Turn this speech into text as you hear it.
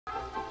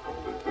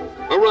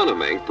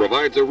Aronimink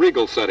provides a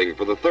regal setting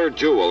for the third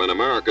jewel in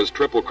America's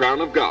Triple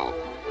Crown of Golf.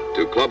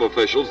 To club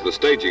officials, the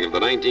staging of the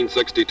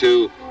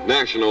 1962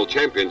 National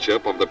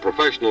Championship of the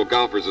Professional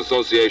Golfers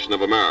Association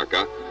of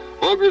America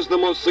augurs the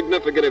most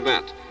significant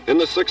event in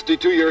the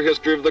 62-year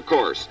history of the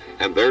course,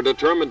 and they're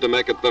determined to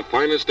make it the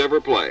finest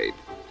ever played.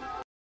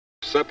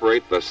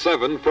 Separate the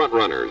 7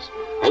 front-runners.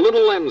 A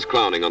little lens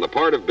clowning on the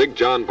part of Big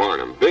John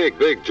Barnum,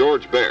 Big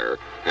George Bear,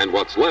 and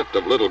what's left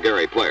of Little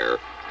Gary Player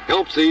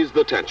helps ease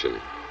the tension.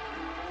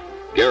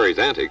 Gary's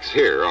antics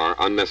here are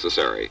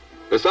unnecessary.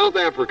 The South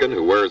African,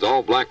 who wears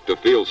all black to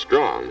feel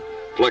strong,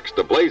 flexed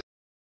a blaze.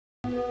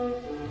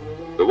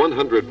 The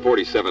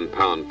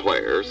 147-pound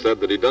player said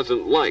that he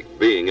doesn't like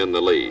being in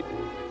the lead.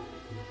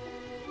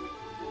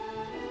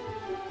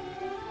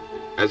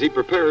 As he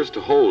prepares to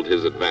hold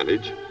his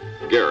advantage,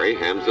 Gary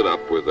hands it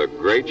up with a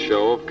great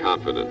show of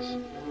confidence.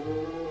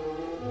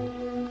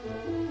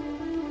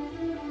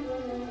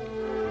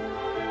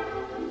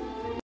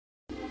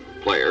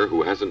 Player,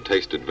 who hasn't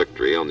tasted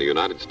victory on the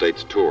United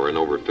States Tour in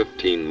over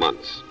 15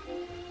 months,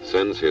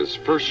 sends his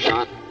first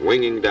shot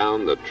winging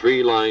down the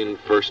tree-lined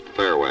first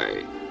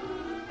fairway.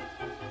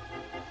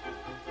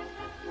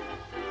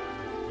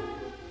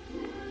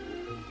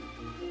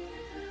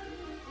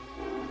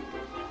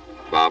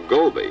 Bob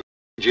Goalby,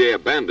 PGA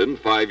abandoned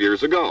 5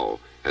 years ago,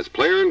 as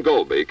Player and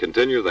Goalby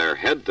continue their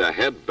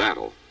head-to-head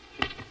battle.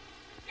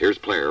 Here's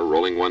Player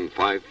rolling one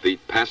 5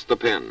 feet past the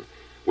pin.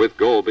 With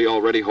Goalby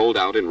already holed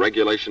out in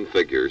regulation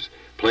figures,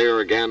 Player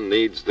again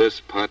needs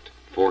this putt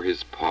for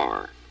his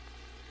par.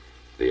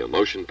 The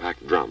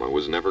emotion-packed drama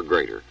was never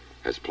greater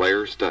as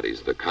Player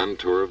studies the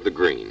contour of the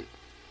green.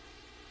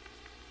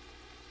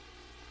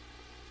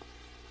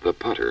 The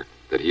putter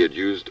that he had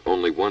used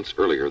only once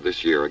earlier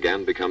this year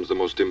again becomes the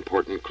most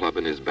important club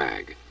in his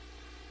bag.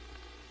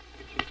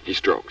 He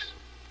strokes,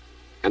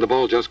 and the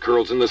ball just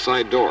curls in the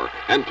side door,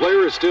 and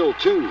Player is still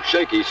 2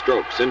 shaky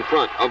strokes in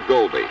front of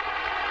Goalby.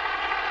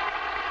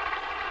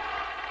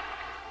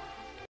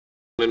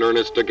 In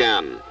earnest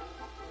again.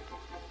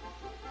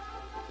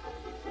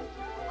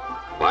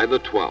 By the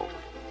 12th,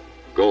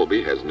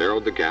 Goalby has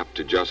narrowed the gap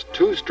to just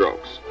 2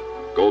 strokes.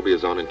 Goalby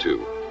is on in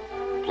 2.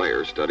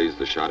 Player studies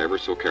the shot ever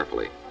so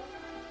carefully.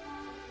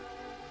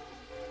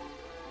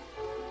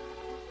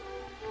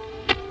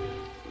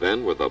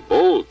 Then, with a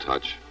bold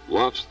touch,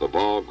 lofts the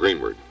ball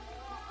greenward.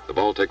 The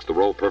ball takes the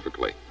roll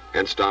perfectly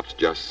and stops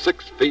just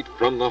 6 feet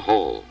from the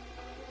hole.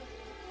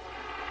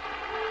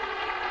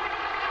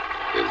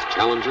 His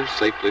challenger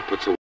safely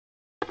puts away.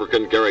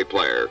 African Gary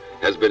Player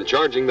has been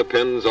charging the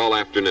pins all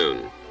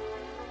afternoon.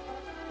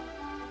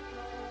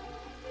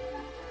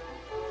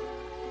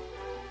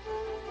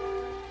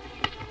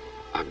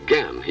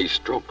 Again, he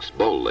strokes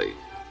boldly.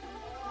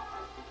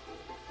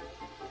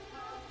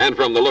 And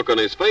from the look on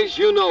his face,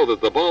 you know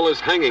that the ball is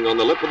hanging on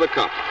the lip of the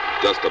cup,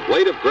 just a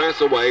blade of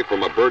grass away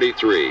from a birdie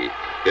 3.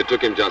 It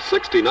took him just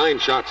 69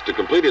 shots to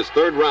complete his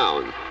 3rd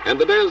round, and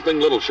the dazzling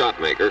little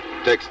shot maker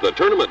takes the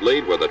tournament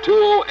lead with a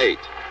 208.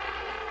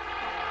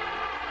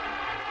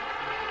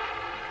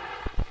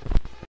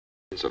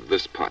 Of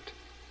this putt,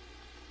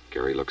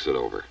 Gary looks it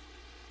over.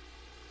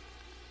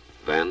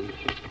 Then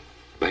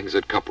bangs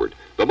it cupward.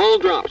 The ball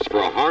drops for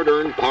a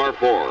hard-earned par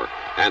 4,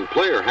 and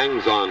Player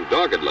hangs on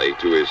doggedly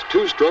to his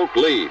 2-stroke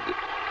lead.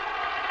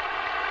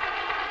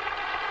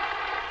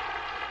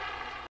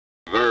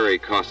 Very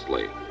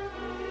costly.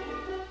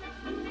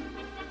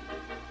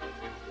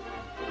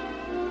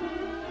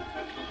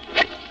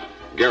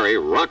 Gary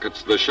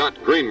rockets the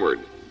shot greenward.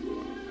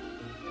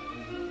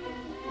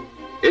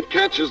 It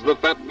catches the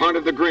fat part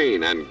of the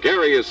green, and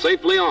Gary is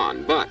safely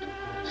on, but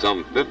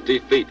some 50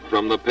 feet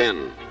from the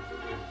pin.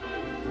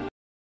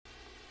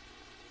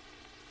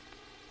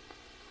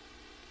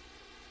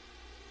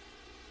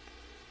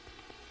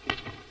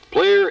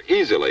 Player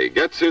easily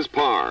gets his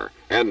par,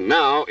 and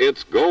now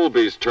it's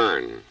Goalby's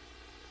turn.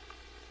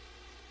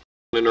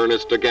 In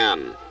earnest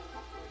again.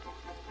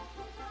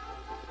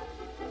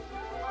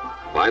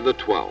 By the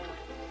 12th,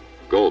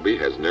 Goalby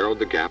has narrowed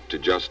the gap to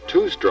just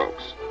 2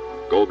 strokes.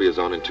 Goalby is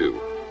on in 2.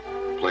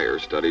 Player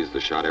studies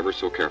the shot ever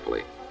so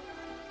carefully.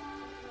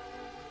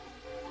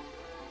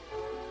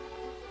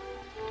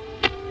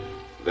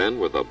 Then,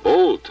 with a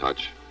bold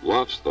touch,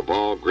 lofts the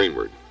ball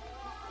greenward.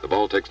 The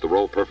ball takes the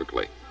roll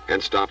perfectly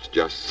and stops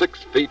just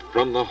 6 feet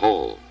from the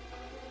hole.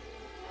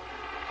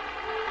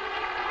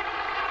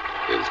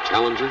 His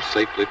challenger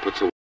safely puts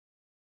away.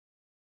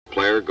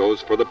 Player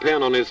goes for the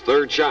pin on his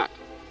 3rd shot.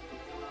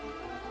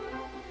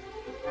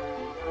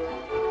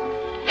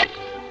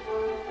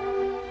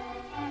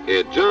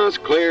 It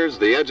just clears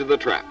the edge of the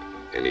trap,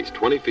 and he's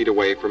 20 feet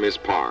away from his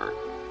par.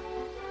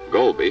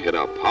 Goalby hit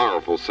a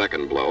powerful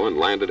second blow and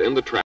landed in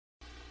the trap.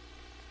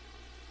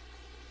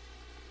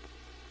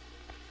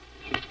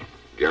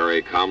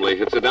 Gary calmly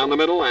hits it down the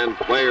middle, and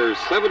Player's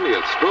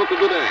 70th stroke of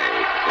the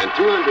day and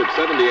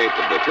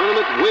 278th of the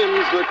tournament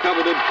wins the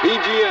coveted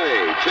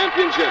PGA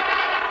championship.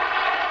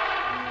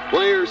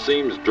 Player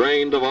seems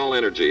drained of all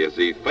energy as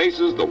he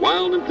faces the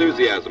wild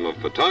enthusiasm of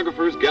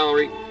photographers'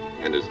 gallery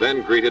and is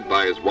then greeted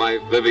by his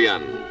wife,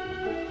 Vivienne.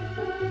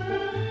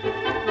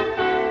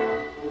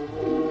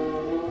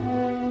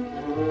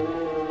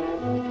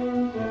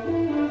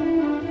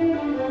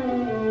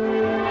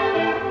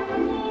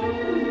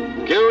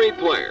 Every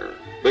player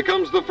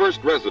becomes the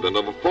first resident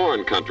of a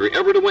foreign country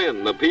ever to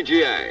win the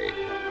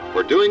PGA.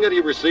 For doing it, he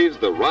receives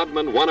the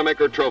Rodman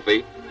Wanamaker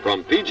Trophy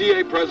from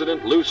PGA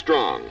President Lou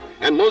Strong,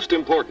 and most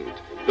important,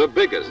 the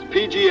biggest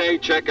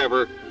PGA check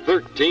ever,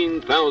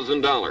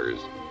 $13,000.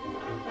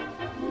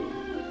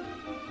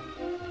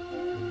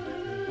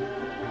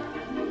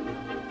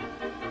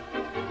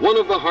 One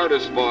of the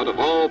hardest fought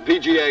of all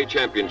PGA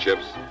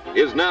championships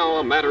is now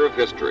a matter of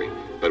history,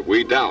 but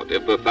we doubt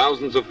if the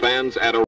thousands of fans at